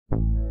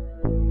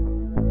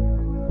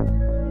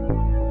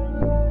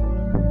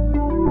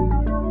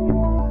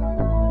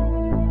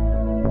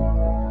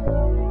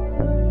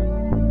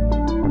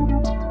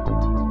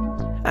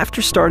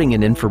After starting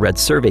an infrared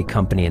survey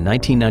company in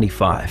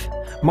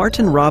 1995,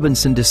 Martin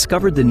Robinson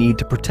discovered the need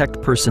to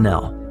protect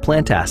personnel,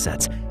 plant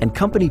assets, and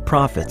company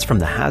profits from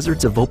the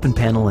hazards of open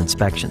panel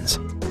inspections.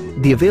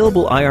 The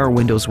available IR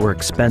windows were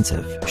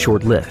expensive,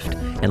 short-lived,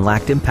 and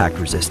lacked impact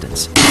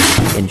resistance.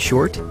 In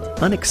short,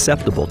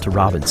 unacceptable to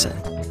Robinson.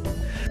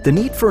 The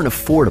need for an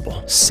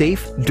affordable,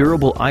 safe,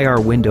 durable IR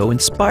window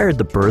inspired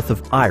the birth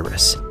of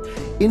IRISS,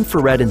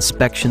 Infrared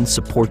Inspection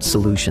Support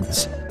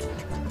Solutions.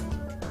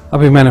 I've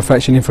been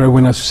manufacturing infrared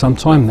windows for some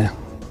time now.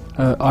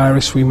 At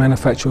IRISS, we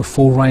manufacture a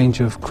full range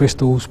of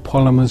crystals,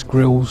 polymers,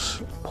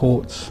 grills,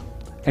 ports,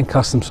 and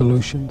custom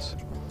solutions.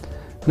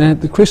 Now,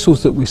 the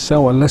crystals that we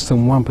sell are less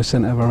than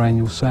 1% of our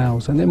annual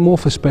sales, and they're more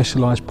for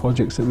specialised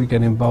projects that we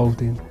get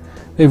involved in.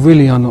 They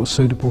really are not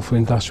suitable for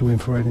industrial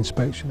infrared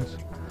inspections.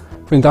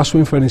 For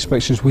industrial infrared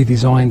inspections, we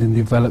designed and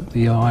developed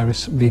the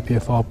IRISS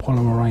VPFR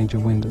polymer range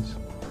of windows.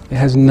 It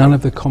has none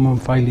of the common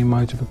failure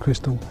modes of a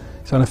crystal.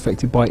 It's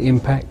unaffected by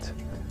impact,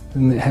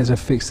 and it has a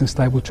fixed and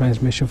stable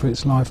transmission for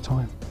its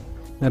lifetime.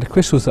 Now, the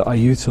crystals that I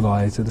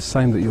utilise are the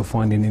same that you'll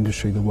find in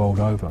industry the world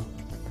over.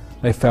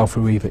 They fail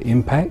through either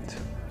impact,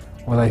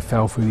 or they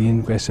fail through the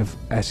ingress of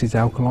acids,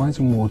 alkalis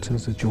and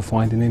waters that you'll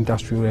find in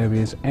industrial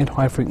areas, and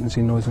high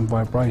frequency noise and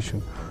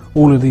vibration.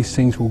 All of these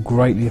things will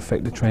greatly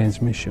affect the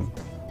transmission.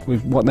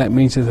 What that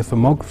means as a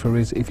thermographer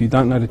is if you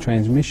don't know the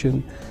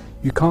transmission,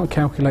 you can't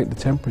calculate the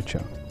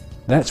temperature.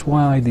 That's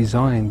why I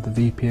designed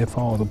the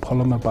VPFR, the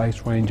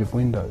polymer-based range of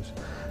windows.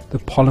 The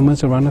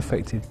polymers are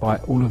unaffected by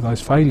all of those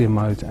failure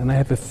modes, and they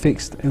have a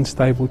fixed and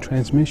stable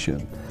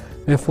transmission.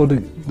 Therefore, the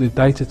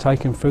data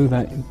taken through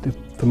that, the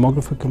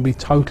thermographer can be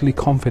totally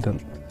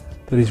confident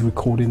that he's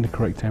recording the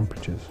correct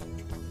temperatures.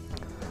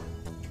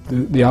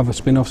 The other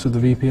spin-offs of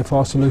the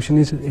VPFR solution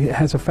is it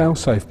has a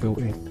fail-safe built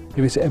in.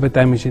 If it's ever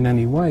damaged in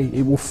any way,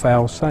 it will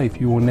fail safe.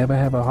 You will never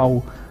have a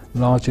hole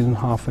larger than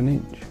 ½ an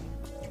inch.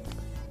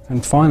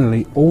 And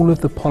finally, all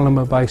of the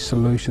polymer-based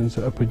solutions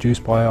that are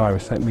produced by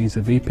IRISS, that means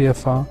the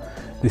VPFR,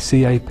 the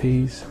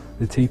CAPs,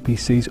 the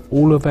TPCs,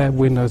 all of our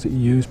windows that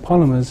use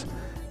polymers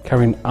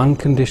carry an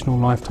unconditional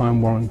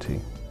lifetime warranty.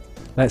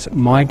 That's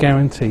my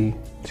guarantee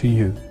to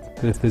you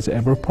that if there's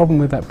ever a problem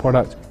with that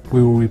product,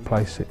 we will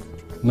replace it.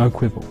 No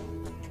quibble.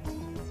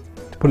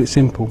 To put it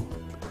simple,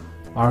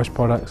 IRISS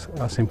products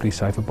are simply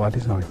safer by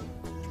design.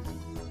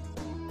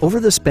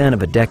 Over the span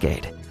of a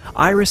decade,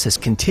 IRISS has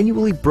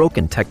continually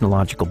broken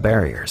technological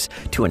barriers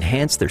to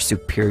enhance their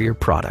superior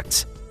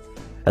products.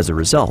 As a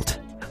result,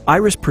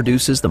 IRISS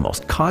produces the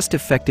most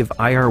cost-effective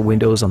IR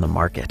windows on the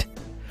market.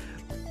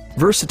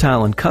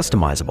 Versatile and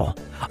customizable,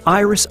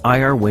 IRISS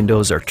IR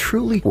windows are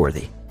truly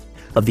worthy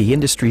of the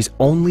industry's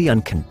only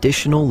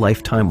unconditional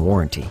lifetime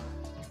warranty.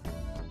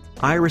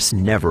 IRISS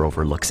never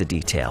overlooks a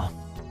detail,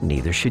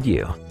 neither should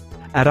you.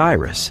 At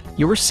IRISS,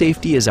 your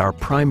safety is our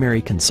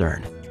primary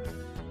concern.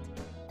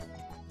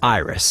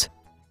 IRISS.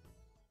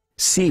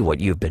 See what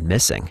you've been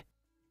missing.